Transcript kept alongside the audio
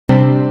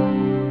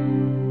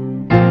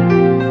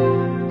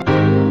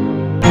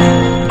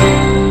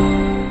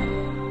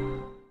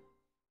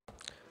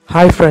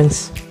Hi friends,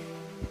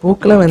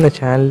 Pookalam എന്ന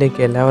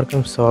ചാനലിലേക്ക്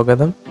എല്ലാവർക്കും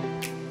സ്വാഗതം.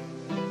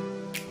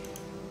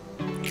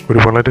 ഒരു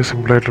വളരെ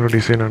സിമ്പിളായിട്ടുള്ള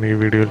ഡിസൈനാണ് ഈ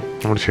വീഡിയോയിൽ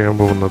നമ്മൾ ചെയ്യാൻ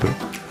പോകുന്നത്.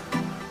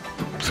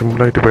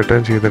 സിമ്പിളായിട്ട്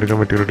പെട്ടെന്ന് ചെയ്തെടുക്കാൻ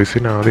പറ്റിയൊരു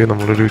ഡിസൈൻ. ആദ്യം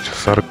നമ്മളൊരു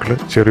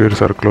ചെറിയൊരു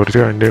സർക്കിൾ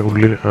വരച്ച് അതിൻ്റെ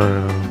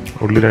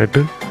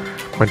ഉള്ളിലായിട്ട്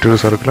മറ്റൊരു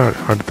സർക്കിൾ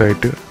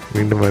അടുത്തായിട്ട്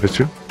വീണ്ടും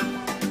വരച്ചു.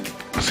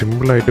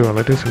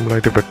 വളരെ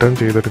സിമ്പിളായിട്ട് പെട്ടെന്ന്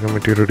ചെയ്തെടുക്കാൻ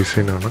പറ്റിയൊരു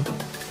ഡിസൈനാണ്.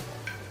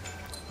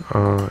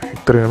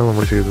 ഇത്രയാണ്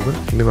നമ്മൾ ചെയ്തത്.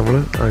 ഇനി നമ്മൾ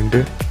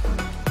അതിൻ്റെ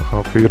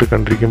ഫിഗർ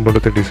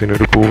കണ്ടിരിക്കുമ്പോഴത്തെ ഡിസൈൻ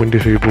ഒരു പൂവിൻ്റെ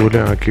ഷേപ്പ് പോലെ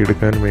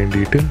ആക്കിയെടുക്കാൻ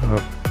വേണ്ടിയിട്ട്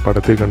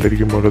പടത്തിൽ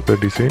കണ്ടിരിക്കുമ്പോഴത്തെ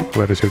ഡിസൈൻ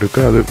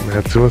വരച്ചെടുക്കുക. അത്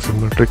മാക്സിമം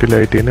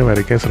സിമെട്രിക്കലായിട്ട് തന്നെ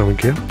വരയ്ക്കാൻ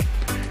ശ്രമിക്കുക.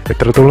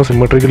 എത്രത്തോളം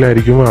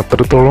സിമെട്രിക്കലായിരിക്കുമോ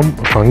അത്രത്തോളം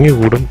ഭംഗി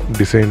കൂടും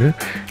ഡിസൈന്.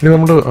 ഇനി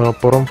നമ്മൾ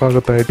പുറം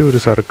ഭാഗത്തായിട്ട് ഒരു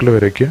സർക്കിൾ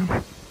വരയ്ക്കുക.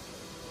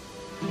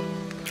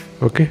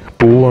 ഓക്കെ,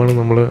 പൂവാണ്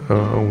നമ്മൾ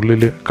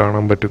ഉള്ളിൽ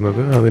കാണാൻ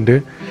പറ്റുന്നത്. അതിൻ്റെ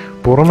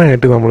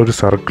പുറമേയായിട്ട് നമ്മളൊരു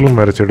സർക്കിളും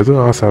വരച്ചെടുത്തു.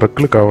 ആ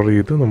സർക്കിൾ കവർ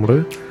ചെയ്ത് നമ്മൾ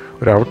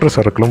ഒരു ഔട്ടർ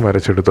സർക്കിളും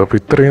വരച്ചെടുത്തു. അപ്പോൾ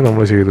ഇത്രയും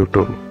നമ്മൾ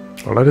ചെയ്തിട്ടുള്ളൂ.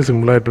 വളരെ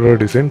സിമ്പിളായിട്ടുള്ള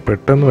ഡിസൈൻ,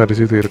 പെട്ടെന്ന്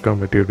വരച്ച് തീർക്കാൻ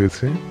പറ്റിയ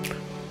ഡിസൈൻ.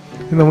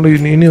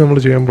 ഇനി നമ്മൾ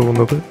ചെയ്യാൻ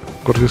പോകുന്നത്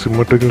കുറച്ച്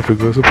സിമെട്രിക്കൽ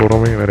ഫിഗേഴ്സ്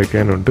പുറമേ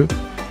വരയ്ക്കാനുണ്ട്.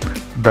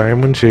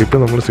 ഡയമണ്ട് ഷേപ്പ്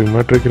നമ്മൾ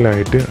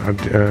സിമെട്രിക്കലായിട്ട്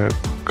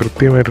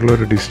കൃത്യമായിട്ടുള്ള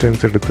ഒരു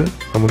ഡിസ്റ്റൻസ് എടുത്ത്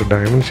നമ്മൾ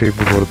ഡയമണ്ട്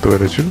ഷേപ്പ് പുറത്ത്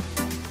വരച്ചു.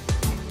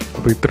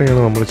 അപ്പോൾ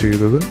ഇത്രയാണ് നമ്മൾ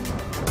ചെയ്തത്.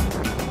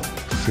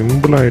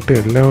 സിമ്പിളായിട്ട്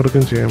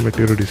എല്ലാവർക്കും ചെയ്യാൻ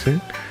പറ്റിയൊരു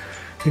ഡിസൈൻ.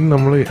 ഇനി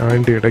നമ്മൾ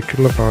അതിൻ്റെ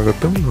ഇടയ്ക്കുള്ള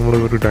ഭാഗത്തും നമ്മൾ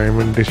ഒരു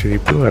ഡയമണ്ടിൻ്റെ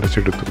ഷേപ്പ്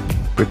വരച്ചെടുത്തു.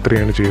 അപ്പോൾ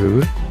ഇത്രയാണ്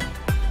ചെയ്തത്.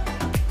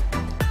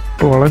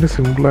 അപ്പോൾ വളരെ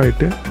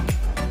സിമ്പിളായിട്ട്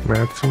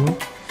മാക്സിമം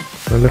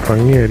നല്ല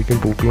ഭംഗിയായിരിക്കും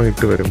പൂക്കളം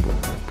ഇട്ട് വരുമ്പോൾ.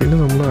 പിന്നെ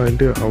നമ്മൾ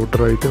അതിൻ്റെ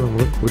ഔട്ടറായിട്ട്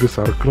നമ്മൾ ഒരു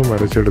സർക്കിളും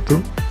വരച്ചെടുത്തു.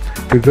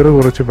 ഫിഗർ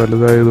കുറച്ച്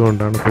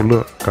വലുതായതുകൊണ്ടാണ് ഫുള്ള്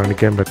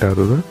കാണിക്കാൻ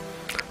പറ്റാത്തത്.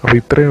 അപ്പോൾ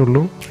ഇത്രയേ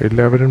ഉള്ളൂ.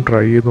 എല്ലാവരും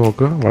ട്രൈ ചെയ്ത്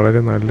നോക്കുക.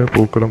 വളരെ നല്ല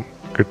പൂക്കളം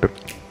കിട്ടും.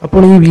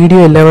 അപ്പോൾ ഈ വീഡിയോ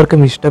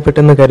എല്ലാവർക്കും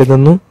ഇഷ്ടപ്പെട്ടെന്ന്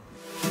കരുതുന്നു.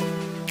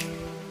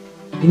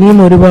 ഇനിയും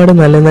ഒരുപാട്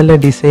നല്ല നല്ല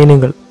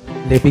ഡിസൈനുകൾ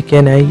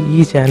ലഭിക്കാനായി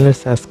ഈ ചാനൽ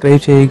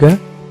സബ്സ്ക്രൈബ് ചെയ്യുക.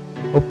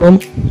 ഒപ്പം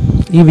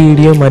ഈ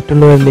വീഡിയോ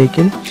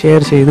മറ്റുള്ളവരിലേക്ക്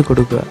ഷെയർ ചെയ്ത്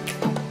കൊടുക്കുക.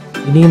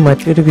 ഇനിയും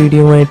മറ്റൊരു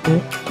വീഡിയോയുമായിട്ട്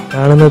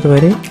കാണുന്നത്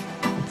വരെ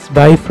ഇറ്റ്സ്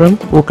ബൈ ഫ്രം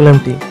പൂക്കളം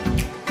ടീം.